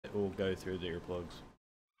it will go through the earplugs.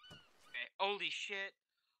 Okay. Holy shit!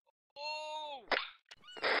 Oh!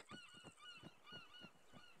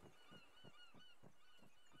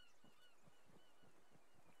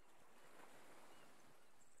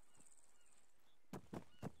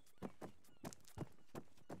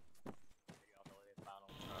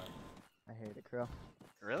 I hate it, Crow.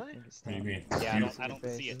 Really? What do you mean? Yeah, I don't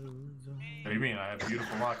see it. What do you mean? I have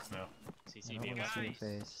beautiful locks now. CCB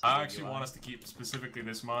face. I actually want us to keep specifically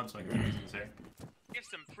this mod so I can keep using this hair. We have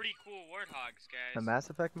some pretty cool warthogs, guys. The Mass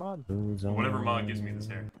Effect mod? Whatever mod gives me this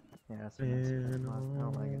hair. Yeah, that's the Mass Effect mod. I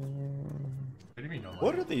don't like it. What do you mean?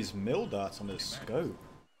 What are these mill dots on this scope?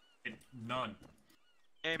 None.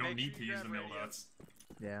 Hey, You don't need to use the mill dots.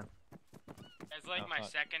 Yeah. It's like my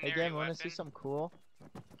secondary Hey, Dan, weapon. wanna see some cool?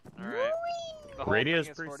 Alright. Radio's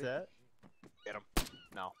preset? Get him.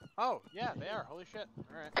 No. Oh, yeah, they are. Holy shit.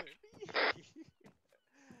 Alright.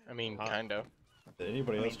 I mean, kind of. Did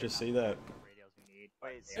anybody else just see that?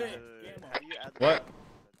 Wait, so how do you add What?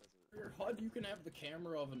 For your HUD, you can have the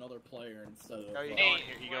camera of another player instead of. Oh, you Hey,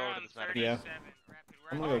 you go over to this map. Yeah. 37, rapid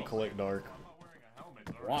I'm round. gonna go collect Dark. I'm not wearing a helmet.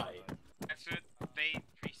 Dark. Why? That's what they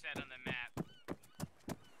preset on the map.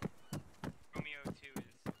 Romeo 2 is,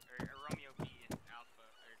 or Romeo B is alpha,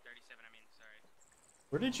 or 37, I mean, sorry.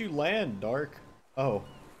 Where did you land, Dark? Oh.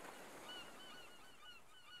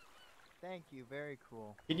 Thank you, very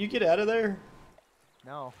cool. Can you get out of there?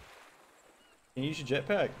 No, Can you use your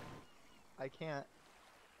jetpack? I can't.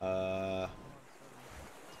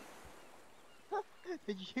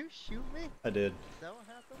 Did you shoot me? I did. Is that what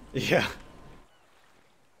happened? Yeah.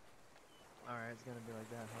 Alright, it's gonna be like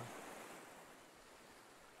that, huh?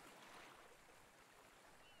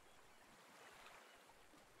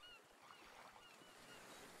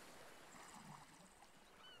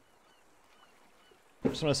 I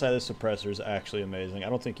just want to say this suppressor is actually amazing. I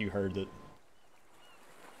don't think you heard it.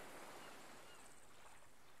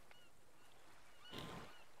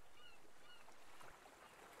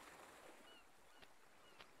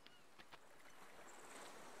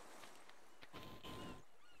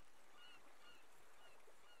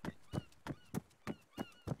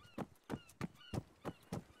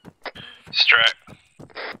 Strat.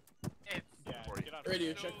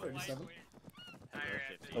 Radio check 37.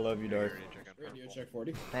 I love you, Dark. Radio check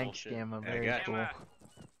 40. Thanks, Gamma, very got cool.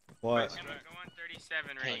 What? Go on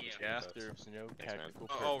 37 radio. There's no technical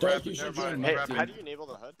Dark, you should join Hey, my how do team. you enable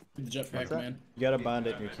the HUD? The jetpack, man. You gotta bind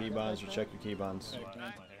it in your keybinds or check your keybinds. Heck,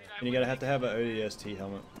 man. And you gotta have to have an ODST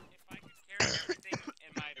helmet. If I could carry everything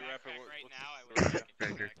in my backpack right now, I would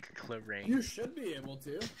take it. You should be able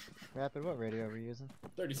to. Rapid, what radio are we using?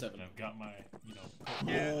 37. I've got my,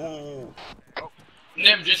 you know.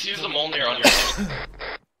 Nim, just use the Mjolnir on your head.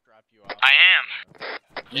 I am.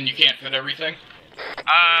 And you can't fit everything?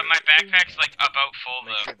 My backpack's like about full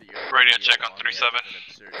though. Radio check on 37.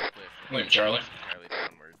 Wait, Charlie.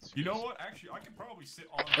 You know what? Actually, I could probably sit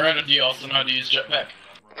on. Brandon, do you also know how to use jetpack?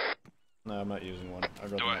 No, I'm not using one. I'd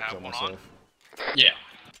rather Do I not have kill one myself. Yeah.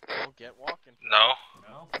 Don't get walking. No?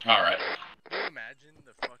 No? Alright. Can you imagine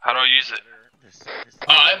the fucking How do I use it?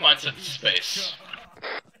 I have mine set to space.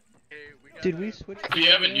 Did we switch? If you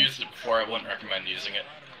haven't used it before, I wouldn't recommend using it.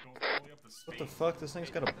 What the fuck? This thing's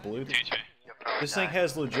got a Bluetooth. DJ. This thing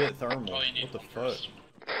has legit thermal. All you need What the one fuck? first.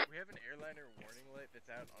 We have an airliner warning light that's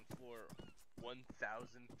out on floor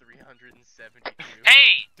 1372.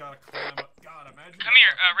 Hey! Gotta climb up. God, imagine. Come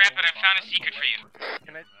here, Rapid, I found a secret for you.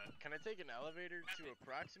 Can I take an elevator to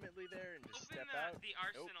approximately there and just Open step out? the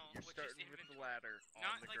arsenal, Nope, you're which is starting with the inventory. ladder Not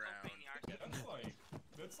on the like ground. opening the arsenal.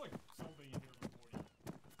 That's like something you hear before you.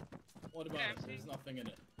 What about it? There's nothing in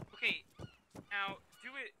it. Okay, now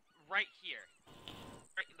do it right here.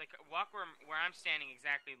 Right, like walk where I'm standing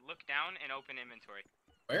exactly. Look down and open inventory.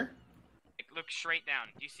 Where? Like, look straight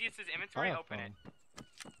down. Do you see it says inventory? Open it.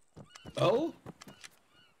 Oh?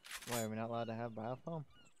 Why, are we not allowed to have biofoam?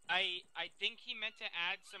 I think he meant to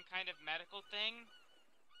add some kind of medical thing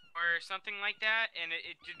or something like that, and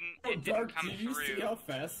it didn't Dark, come did you through. see how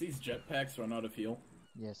fast these jetpacks run out of fuel?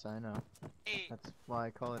 Yes, I know. Hey, That's why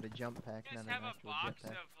I call it a jump pack, you guys not an have a actual box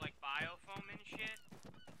jetpack. of like biofoam and shit?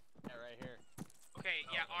 Yeah, right here. Okay,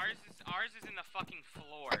 yeah, ours is in the fucking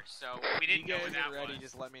floor, so we You didn't know guys where that are ready, was.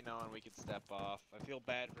 just let me know and we can step off. I feel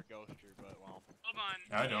bad for Ghoster, but well. Hold on.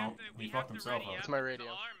 I we don't. have to- He we fucked have to himself ready up. up, It's my so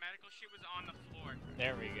radio. all our medical shit was on the floor.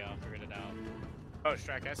 There we go. Figured it out. Oh,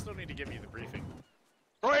 Strike, I still need to give you the briefing.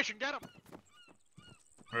 Croatian, get him!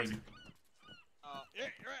 Where is he? Yeah,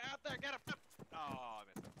 right out there, get him! Oh, I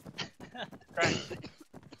missed him.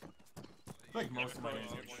 I think most of my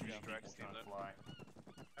guys are shooting people trying to fly.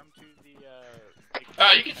 Come to the,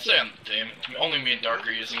 You can stay on the team. Only me and Dark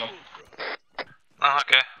are using them. Oh,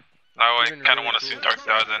 okay. I kind of want to see Dark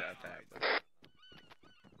Thousand.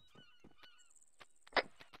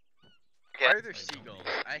 Why are there seagulls?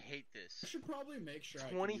 I hate I this. should probably make sure. I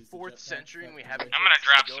can use the 24th jetpack century and we effectively. haven't. I'm gonna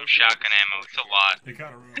drop some shotgun ammo. It's a lot. They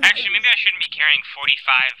kind of ruined Actually, maybe I shouldn't be carrying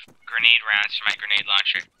 45 grenade rounds for my grenade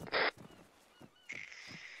launcher.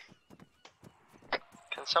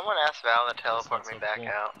 Can someone ask Val to teleport me so back cool.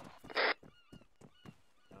 out?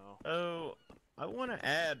 Oh, I want to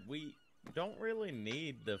add, we don't really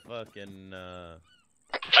need the fucking,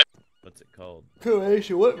 what's it called?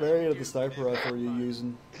 Croatia, what variant of the sniper rifle are you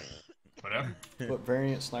using? Whatever. What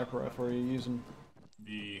variant sniper rifle are you using?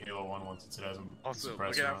 The Halo 1 once it has a Also, look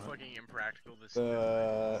suppressor at how on it. fucking impractical this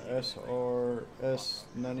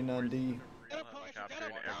SR-S99D. helicopter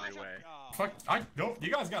in every way. Fuck,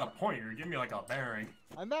 you guys got a point. You're giving me like a bearing.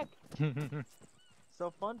 I'm back. So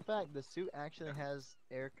fun fact, the suit actually has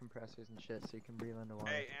air compressors and shit, so you can breathe underwater.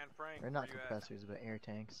 Hey, Anne Frank. Or not where you at? compressors, but air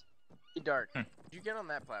tanks. Hey, Dark, did you get on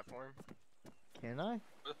that platform? Can I?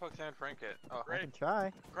 Where the fuck's Anne Frank at? Oh, I can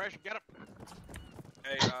try. Crash, get him!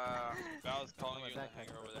 Hey, Val's calling you in the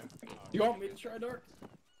hangar over there. You want me to try, Dark?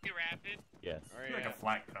 Be rapid. Yes. You're like a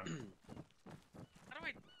flat gun. How do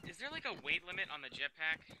I? Is there like a weight limit on the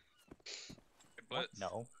jetpack? But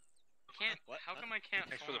No. Can't. How come I can't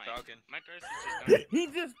thanks fly? for the Falcon. My burst is just done. He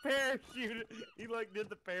just parachuted. He like did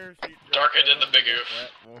the parachute. Dark, I did the big oof.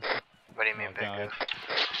 What do you mean, Oh, big God. goof?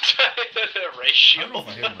 Ray I don't know shield. if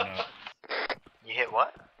I hit him or not. You hit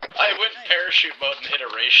what? I went parachute mode and hit a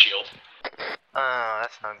ray shield, Oh,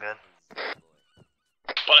 that's not good.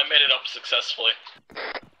 but I made it up successfully.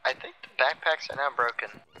 I think the backpacks are now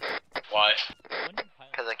broken. Why?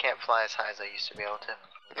 Because I can't fly as high as I used to be able to.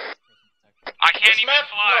 I can't This even map,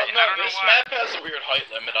 fly. I no, don't know this why. map has a weird height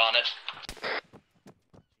limit on it.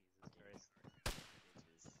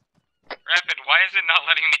 Rapid. Why is it not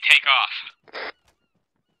letting me take off?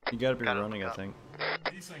 You gotta be Gotta running, I look up. think.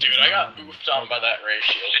 These things Dude, are I got not- oofed on by that ray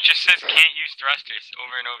shield. It just says can't use thrusters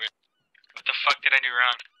over and over. What the fuck did I do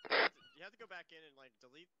wrong? You have to go back in and like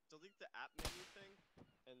delete the app menu thing,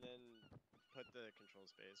 and then put the control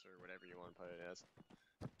space or whatever you want to put it as.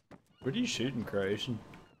 Where do you shoot in Croatian?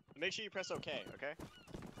 Make sure you press OK. Okay.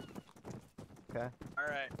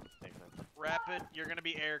 Alright, Thanks, man. Rapid, you're gonna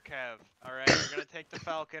be air cav. Alright, you're gonna take the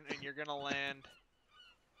Falcon and you're gonna land.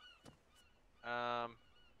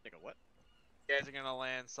 Take a what? You guys are gonna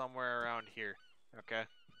land somewhere around here. Okay,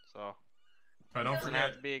 so But don't doesn't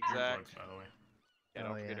have forget to be earplugs, exact. by the way. Yeah, Oh,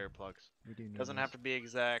 don't forget yeah. earplugs. We do need Doesn't those. have to be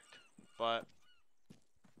exact, but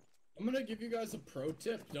I'm gonna give you guys a pro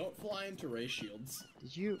tip. Don't fly into ray shields.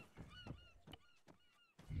 Did you?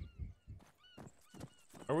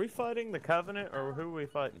 Are we fighting the Covenant or who are we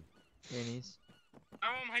fighting? Innies. Why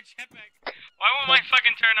won't my jetpack? Why won't my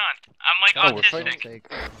fucking turn on? I'm like autistic. Take.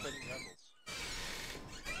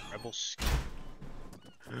 Rebels.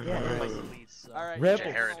 Yeah, Rebels. elites. alright. Rebel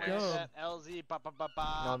you're gonna land scum. at LZ. Ba, ba, ba, ba,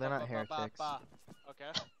 No, they're ba, not ba, ba, ba, heretics. ba.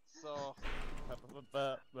 Okay, so Is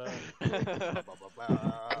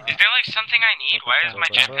there like something I need? Why is my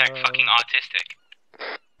jetpack fucking autistic?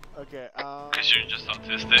 okay. Because you're just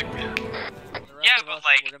autistic. The rest Yeah, of but, us,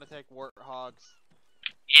 like- we're gonna take warthogs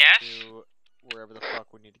Yes. to wherever the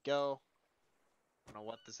fuck we need to go. I don't know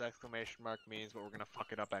what this exclamation mark means, but we're gonna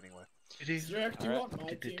fuck it up anyway. Jack, do you Alright. want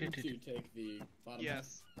my team to take the bottom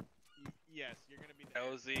Yes. Yes, you're gonna be the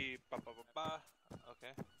LZ. Ba ba ba ba.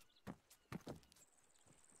 Okay.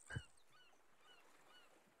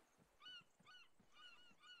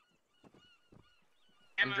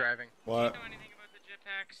 I'm driving. Do What? you know anything about the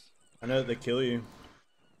jetpacks? I know that they kill you. Do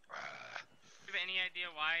you have any idea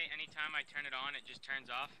why anytime I turn it on, it just turns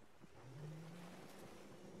off?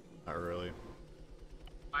 Not really.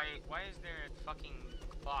 Why is there a fucking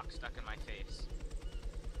clock stuck in my face?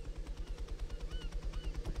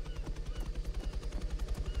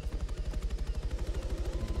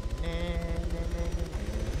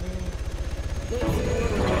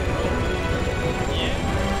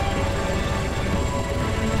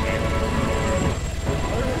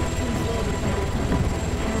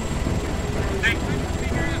 I couldn't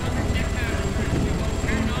figure out how the jetpack won't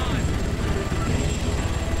turn on.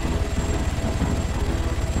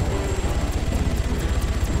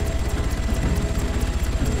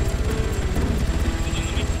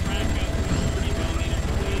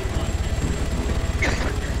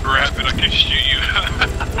 Rapid, I can shoot you.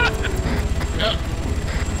 Yep.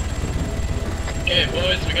 Okay,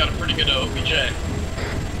 boys, we got a pretty good OBJ.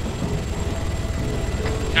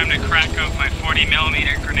 Time to crack out my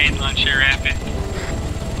 40mm grenade launcher, Rapid.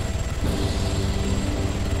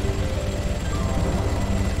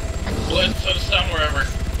 Let's set us down wherever.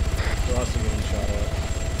 We're also getting shot at.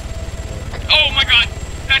 Oh my god!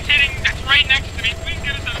 That's hitting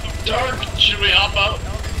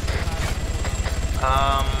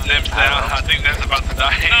think that's about to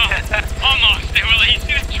die. Oh, almost. Well, you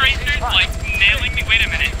see the tracers like nailing me? Wait a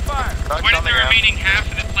minute. Where did the remaining half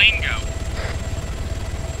of the plane go?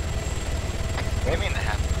 What do you mean the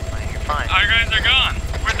half of the plane? You're fine. Our guys are gone.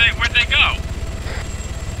 Where'd they go?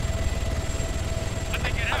 How'd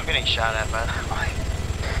they get out? I'm getting shot at by the way.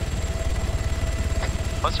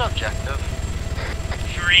 What's the objective?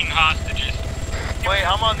 Freeing hostages. Wait,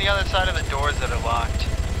 I'm on the other side of the doors that are locked.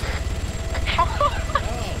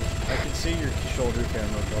 I can see your shoulder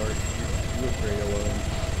camera, Dark. You look very alone.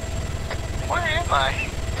 Where am I?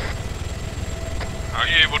 Are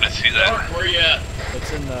you able to see that? Dark, where you at?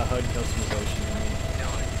 It's in the HUD customization.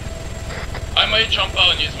 I might jump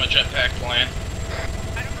out and use my jetpack plan.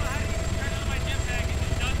 I don't know how to even turn on my jetpack. It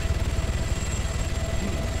just doesn't.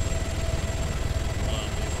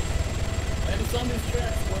 And it's on these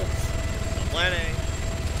tracks, folks. I'm planning.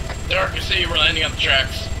 Dark, I see you. We're landing on the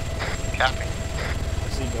tracks. Copy. I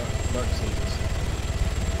see Dark sees us.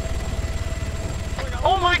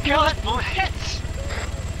 Oh my god, Blitz!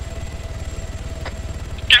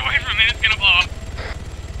 Get away from me, it's gonna blow up.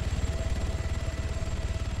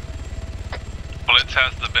 Blitz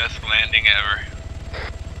has the best landing ever.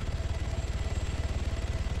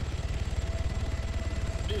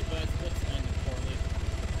 Dude, but it's landing poorly.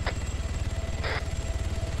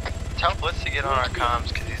 Tell Blitz to get on our comms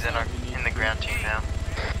because he's in the ground team now.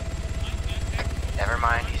 Never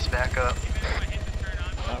mind, he's back up.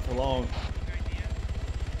 Not for long.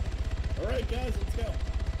 Alright, guys, let's go.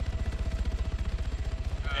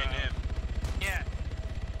 Hey, Nim. Yeah.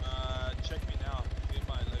 Check me now. See if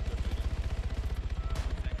I live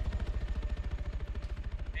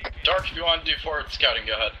the Dark, if you want to do forward scouting,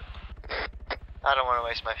 go ahead. I don't want to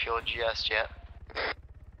waste my fuel just yet.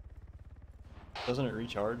 Doesn't it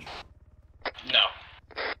recharge? No.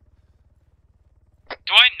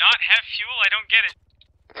 Do I not have fuel? I don't get it.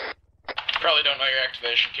 Probably don't know your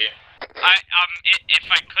activation key. If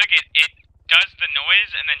I click it, it does the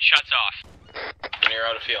noise and then shuts off. When you're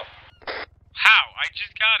out of fuel. How? I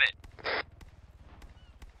just got it.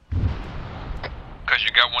 Because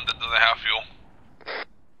you got one that doesn't have fuel.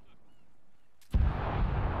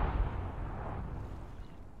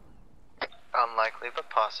 Unlikely, but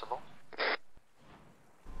possible.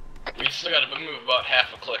 We still gotta move about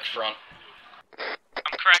half a click front.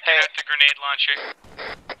 I'm cracking out the grenade launcher.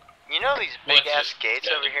 You know these big ass gates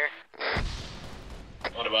over here?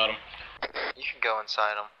 What about them? You can go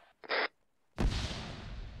inside them.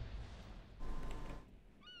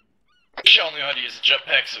 We should only know how to use a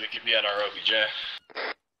jetpack so we could be at our OBJ.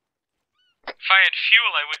 If I had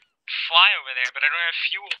fuel, I would fly over there, but I don't have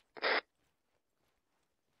fuel.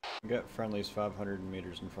 We got friendlies 500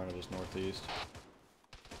 meters in front of us northeast.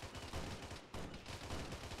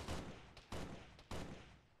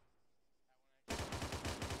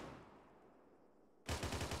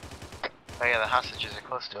 Oh yeah, the hostages are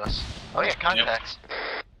close to us. Oh yeah, contacts.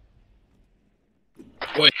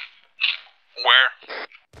 Wait. Where?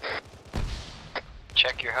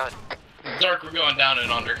 Check your HUD. Dark, we're going down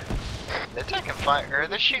and under. They're taking fire, or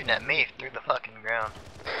they're shooting at me through the fucking ground.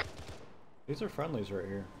 These are friendlies right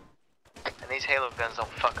here. And these Halo guns don't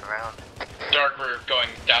fuck around. Dark, we're going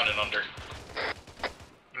down and under.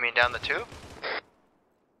 You mean down the tube?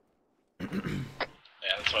 Yeah,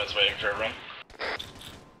 that's why I was waiting for everyone.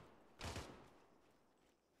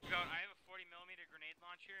 I have a 40mm grenade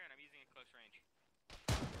launcher and I'm using it close range.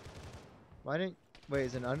 Why didn't... Wait,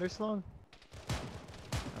 is it an underslung?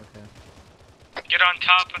 Okay. Get on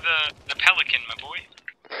top of the Pelican, my boy.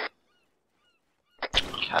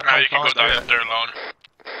 Now you can go down up there alone.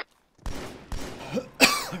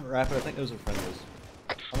 Rapid, I think those are friendlies.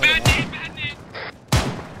 Bad name!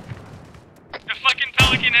 The fucking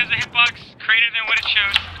Pelican has a hitbox greater than what it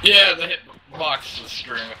shows. Yeah, the hitbox was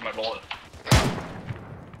screwing with my bullet.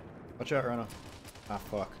 Watch out, Rena. Ah,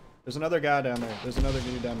 fuck. There's another guy down there. There's another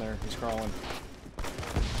dude down there. He's crawling.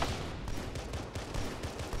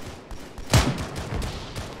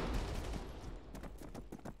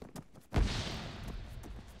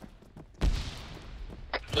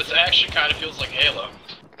 This actually kind of feels like Halo.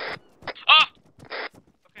 Oh!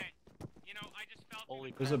 Okay. You know, I just fell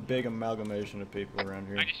through There's a big amalgamation of people around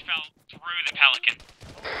here. I just fell through the Pelican.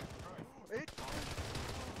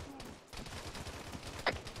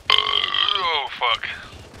 Oh fuck.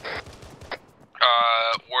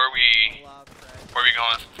 Where we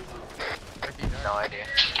going? No idea.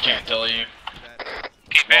 Can't tell you.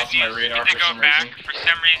 Okay, bad Lost my news. radar I need to for go some back. reason. For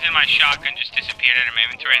some reason, my shotgun just disappeared out of my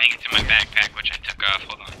inventory. I think it's in my backpack, which I took off.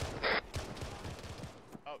 Hold on.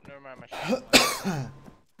 Oh, never mind, my shot.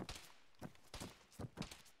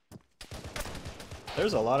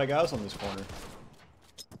 There's a lot of guys on this corner.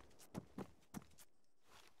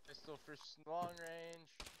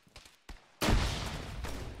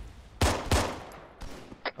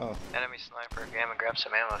 Enemy sniper. Gamma, grab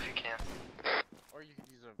some ammo if you can. Or you could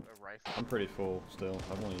use a rifle. I'm pretty full still.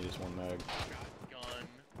 I've only used one mag. Gun.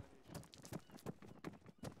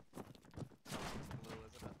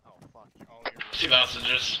 Two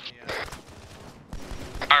hostages.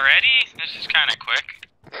 Already? This is kind of quick.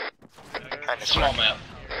 Kinda Small map.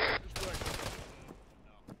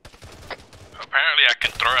 Apparently I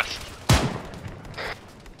can thrust.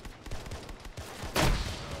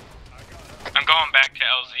 I'm going back to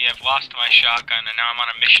LZ. I've lost my shotgun and now I'm on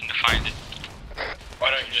a mission to find it. Why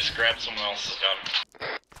don't you just grab someone else's gun?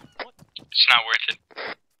 It's not worth it.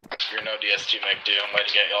 You're no DS2 Meg 2. I'm going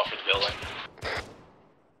to get y'all for the building.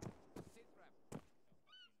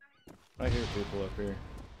 I hear people up here.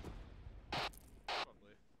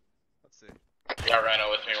 Probably. Let's see. You got Rhino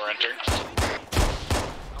with me, we're entering.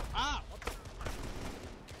 Oh, ah! What the?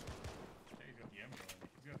 Hey, he's got the ammo.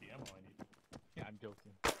 He's got the ammo I need. Yeah, I'm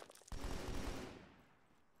guilty.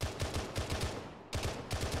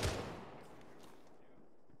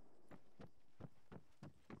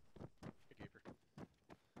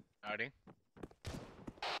 Howdy.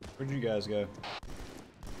 Where'd you guys go?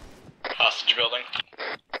 Hostage building.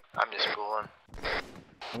 I'm just pulling.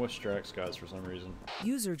 I'm with Strax guys for some reason.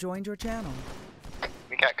 User joined your channel.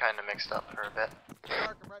 We got kinda mixed up for a bit.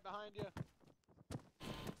 Shark, I'm right behind you.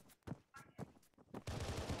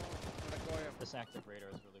 This active radar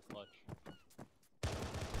is really clutch.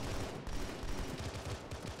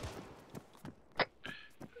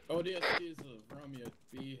 ODSTs of Romeo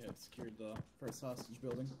B have secured the first hostage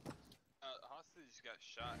building. Hostage got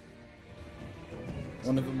shot.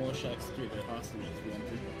 One of the militia executed hostages we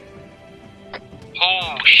entered.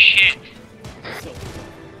 Oh shit! So,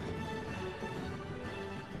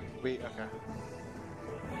 Wait, okay.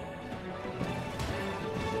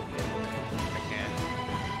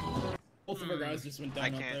 both of our guys just went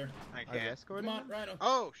down up there. I Are you can't. escorting? Come on, Rhino.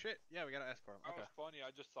 Oh shit! Yeah, we gotta escort him. That Okay. was funny,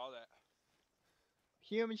 I just saw that.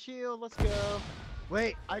 Human shield, let's go.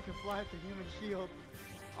 Wait, I can fly up the human shield.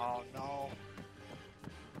 Oh no.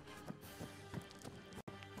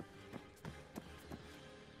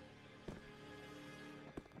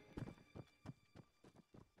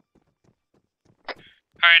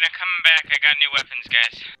 Alright, I'm coming back. I got new weapons,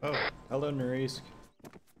 guys. Oh, hello Narisk.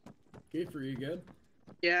 Kiefer, you good?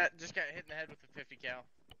 Yeah, just got hit in the head with a 50 cal.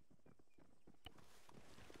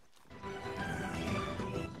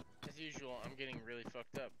 As usual, I'm getting really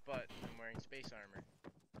fucked up, but I'm wearing space armor.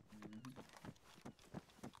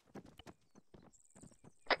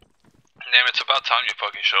 Damn, it's about time you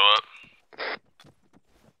fucking show up.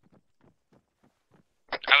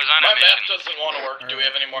 I was on a My mission. map doesn't want to work. Do we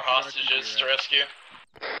have any more hostages to rescue?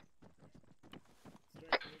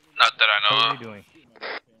 Not that I know What are of. you doing?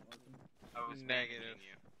 I was Negative.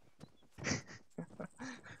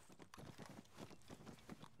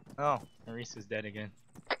 Oh, Maurice is dead again.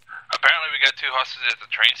 Apparently we got 2 hostages at the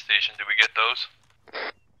train station. Did we get those?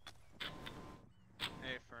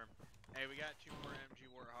 Hey, firm. Hey, we got 2 more MG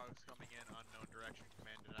Warthogs coming in, unknown direction.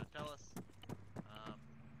 Command did not tell us.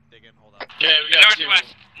 Dig in, hold up. Yeah, we got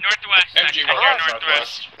Northwest. Northwest. MG I Warthogs hear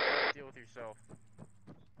northwest. Deal with yourself.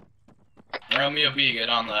 Romeo B, get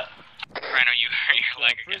on that. Rhino, you hurt your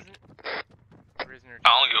leg again. Prisoner. I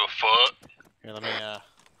don't give a fuck. Here, let me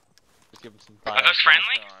just give him some Are those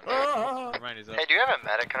friendly? Remind us up. Hey, do you have a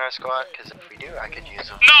medic in our squad? Because if we do, I could use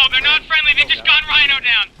them. No, they're not friendly. They just got Rhino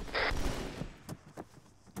down.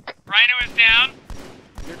 Rhino is down.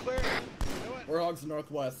 You're clear. Do it. Warhogs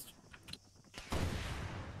northwest.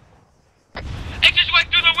 It just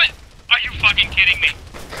went through the wind. Are you fucking kidding me?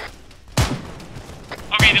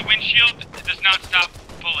 Okay, the windshield does not stop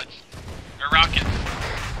bullets or rockets.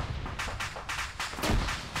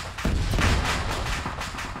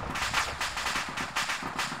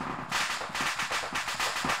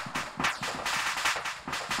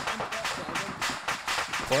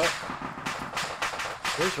 What?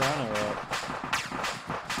 Where's Rhino at?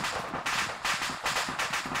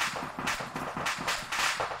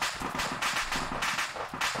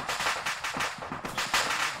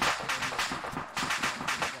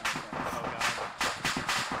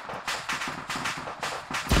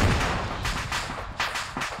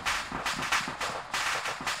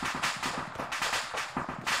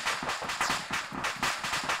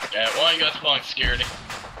 Yeah, why are you guys pulling security?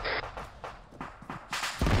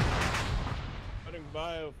 Putting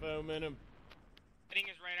biofoam in him. Hitting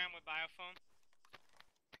his right arm with biofoam.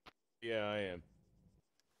 Yeah, I am.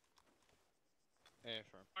 Hey,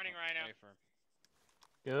 firm. Morning, Rhino. Hey, firm.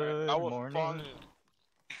 Good I was morning. fun.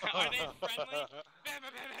 Are they friendly? Bam,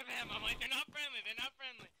 bam, bam, bam, bam. I'm like, they're not friendly. They're not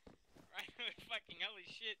friendly. Rhino, fucking holy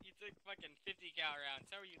shit. You took fucking 50 cal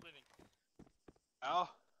rounds. How are you living?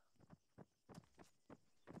 Al?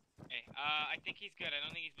 I think he's good. I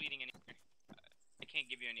don't think he's bleeding anymore. I can't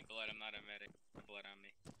give you any blood. I'm not a medic. No blood on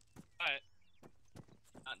me. But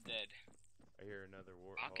not dead. I hear another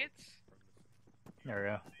war. Rockets? There we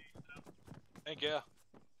go. Thank you.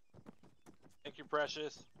 Thank you,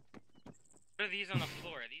 precious. What are these on the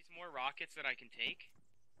floor? Are these more rockets that I can take?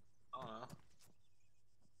 I don't know.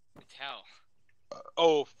 It's hell.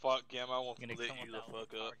 Oh fuck, Gamma! I won't Gonna lit come you with the that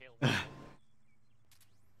fuck Power up. Halo.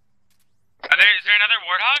 Is there another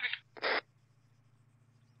warthog?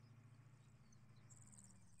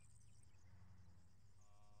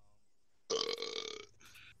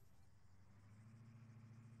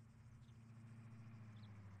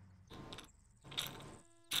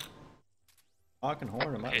 Hawk and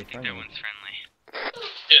Horn, it might Okay, be I think that friendly. one's friendly.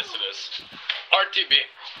 Yes, it is. RTB.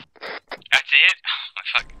 That's it? Oh my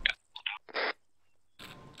fucking god.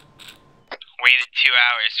 Waited 2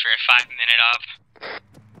 hours for a 5-minute op.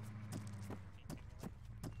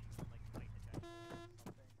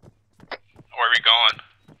 Where are we going?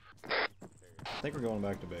 I think we're going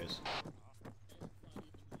back to base.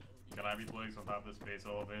 Can I be placed on top of this base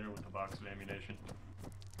elevator with a box of ammunition?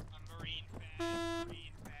 A marine fag.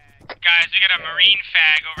 Guys, we got a marine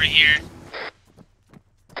fag over here.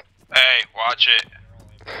 Hey, watch it.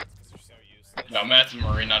 No, Matt's a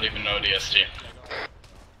Marine, not even no DST.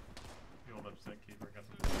 The old upset keeper got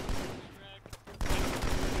some.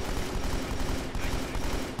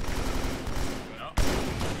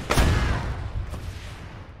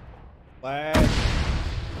 Flag!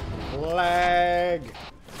 Flag!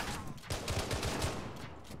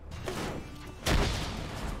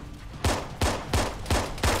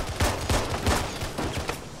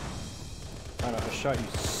 I know, I shot you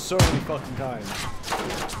so many fucking times.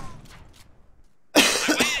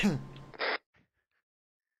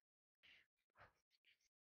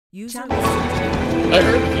 User I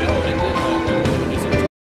heard the yell, I did.